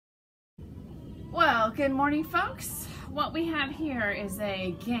Well, good morning, folks. What we have here is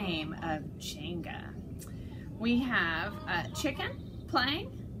a game of Jenga. We have Chicken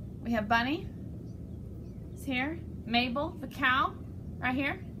playing. We have Bunny. It's here. Mabel, the cow, right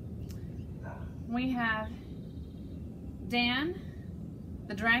here. We have Dan,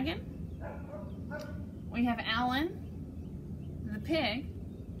 the dragon. We have Alan, the pig.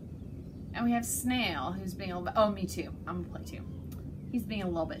 And we have Snail, who's being a little bit, oh, me too. I'm gonna play too. He's being a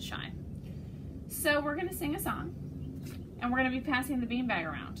little bit shy. So we're gonna sing a song, and we're gonna be passing the beanbag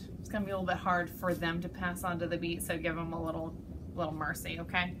around. It's gonna be a little bit hard for them to pass on to the beat, so give them a little mercy,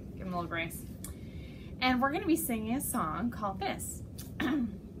 okay? Give them a little grace. And we're gonna be singing a song called this.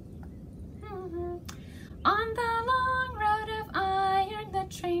 On the long road of iron, the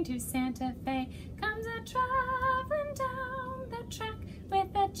train to Santa Fe comes a traveling down the track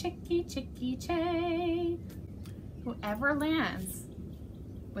with a chicky chicky chay. Whoever lands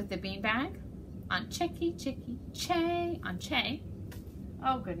with the beanbag on chicky chicky chay, on chay,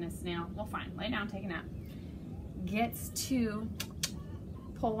 oh goodness, Snail, well fine, lay down, take a nap, gets to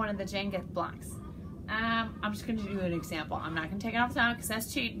pull one of the Jenga blocks. I'm just going to do an example. I'm not going to take it off the top because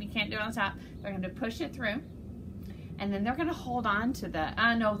that's cheating. We can't do it on the top. They're going to push it through, and then they're going to hold on to the,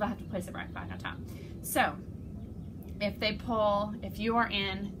 no, they'll have to place it right back on top. So if they pull, if you are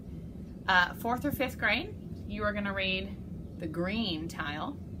in 4th or 5th grade, you are going to read the green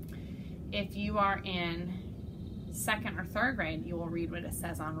tile. If you are in 2nd or 3rd grade, you will read what it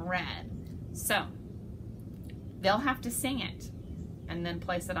says on red. So they'll have to sing it and then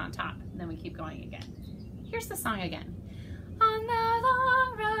place it on top. And then we keep going again. Here's the song again. On the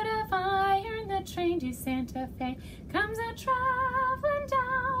long road of iron, the train to Santa Fe comes a traveling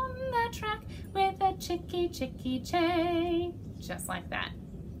down the track with a chicky chicky chay. Just like that.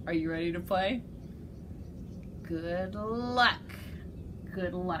 Are you ready to play? Good luck.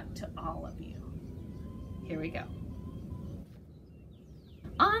 Good luck to all of you. Here we go.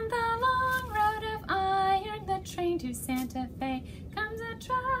 On the long road of iron, the train to Santa Fe comes a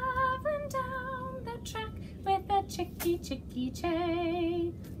traveling down the track with a chicky chicky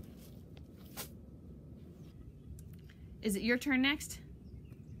chay. Is it your turn next?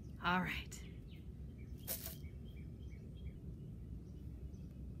 All right.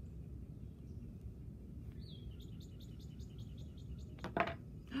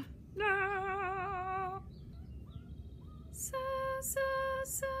 No. So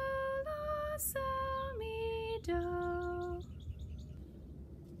la so mi do.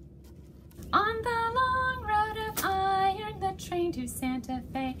 On the long road of iron, the train to Santa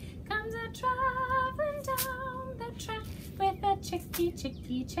Fe comes a traveling down the track with a chicky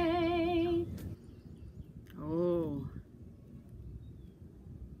chicky chay. Oh.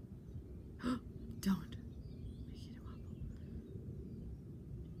 Don't make it wobble.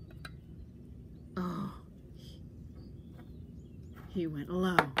 Oh. He went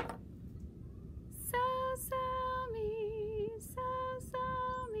low. So me.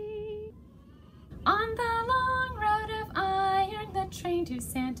 On the long road of iron, the train to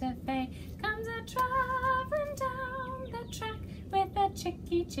Santa Fe comes a traveling down the track with a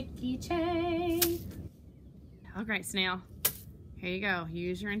chicky chicky chay. All right, Snail. Here you go.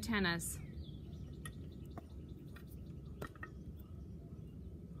 Use your antennas.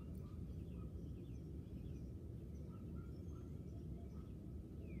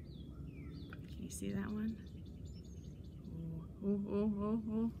 See that one?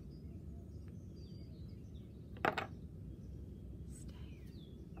 Oh. Stay.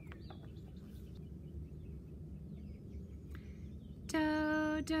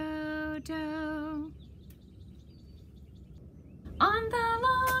 Do, do, do. On the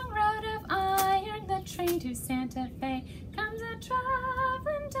long road of iron, the train to Santa Fe comes a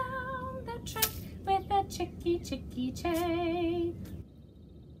traveling down the track with a chicky chicky chay.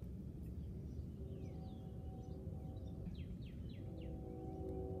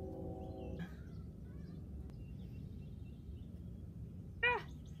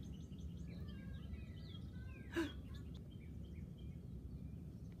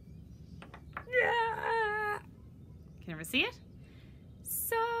 Can you ever see it?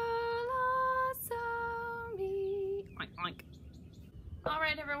 So la so mi. Oink oink. All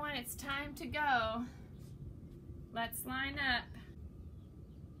right, everyone, it's time to go. Let's line up.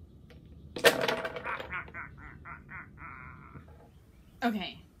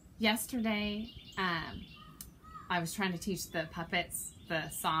 Okay, yesterday I was trying to teach the puppets the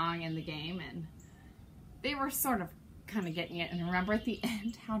song and the game, and they were sort of kind of getting it. And remember at the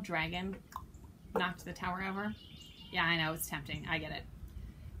end how Dragon knocked the tower over? Yeah, I know, it's tempting. I get it.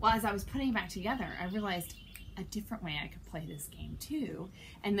 Well, as I was putting it back together, I realized a different way I could play this game too,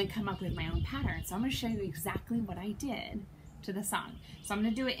 and then come up with my own pattern. So I'm going to show you exactly what I did to the song. So I'm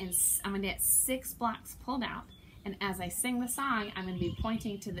going to do it I'm going to get 6 blocks pulled out, and as I sing the song, I'm going to be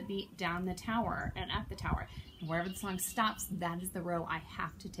pointing to the beat down the tower and up the tower. And wherever the song stops, that is the row I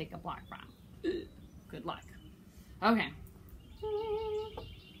have to take a block from. Good luck. Okay.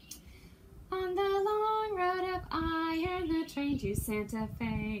 On the long road of iron, the train to Santa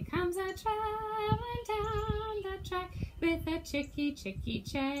Fe comes a traveling down the track with a chicky, chicky,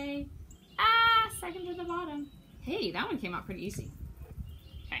 chay. Ah, second to the bottom. Hey, that one came out pretty easy.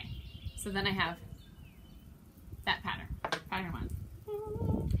 Okay, so then I have that pattern. Pattern 1.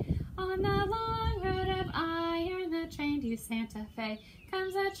 On the long road of iron, the train to Santa Fe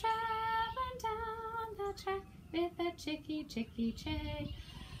comes a traveling down the track with a chicky, chicky, chay.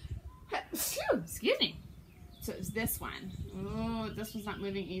 Excuse me. So it was this one. Oh, this one's not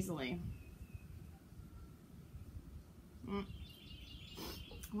moving easily. I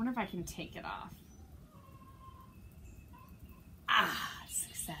wonder if I can take it off. Ah,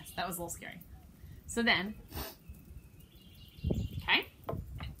 success. That was a little scary. So then, okay,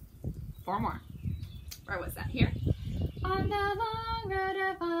 4 more. Where was that? Here. On the long road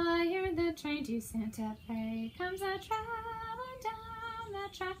of iron, the train to Santa Fe comes a traveling down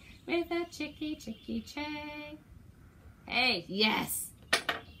the track with a chicky, chicky, chay. Hey, yes.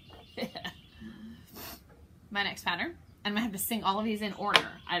 My next pattern. I'm gonna have to sing all of these in order.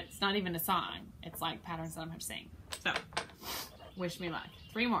 It's not even a song. It's like patterns that I'm gonna have to sing. So, wish me luck.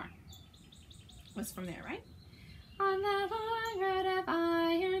 3 more. What's from there, right? On the long road of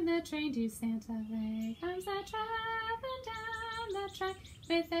iron, the train to Santa Fe comes a traveling down the track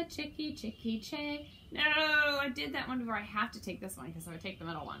with a chicky, chicky, chay. No, I did that one before. I have to take this one because if I take the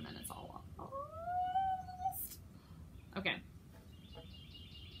middle one, then it's all lost. Okay.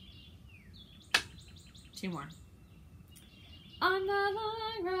 2 more. On the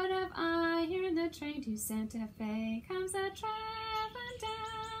long road of iron, the train to Santa Fe comes a traveling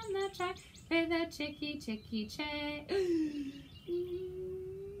down the track with a chicky, chicky, chay.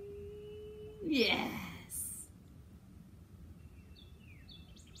 Yes.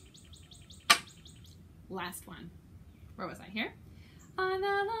 Last one. Where was I? Here? On the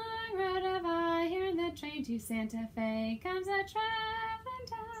long road of iron, the train to Santa Fe comes a traveling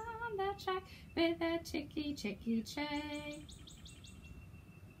down the track with a chicky, chicky, chay.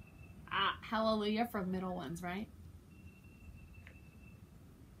 Ah, hallelujah for middle ones, right?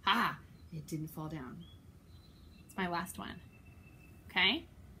 Ha! It didn't fall down. It's my last one. Okay?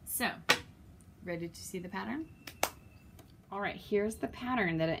 So, ready to see the pattern? All right, here's the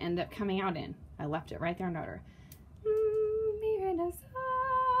pattern that it ended up coming out in. I left it right there in order.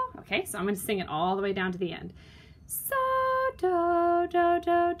 Okay, so I'm going to sing it all the way down to the end. So, do, do,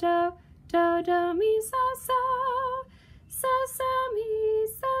 do, do, do, do, mi, so, so. So, so, mi,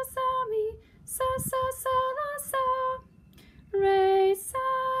 so, so, mi, so, so, so, la, so. Re, so,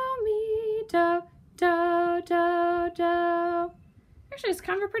 mi, do, do, do, do. Actually, it's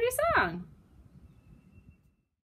kind of a pretty song.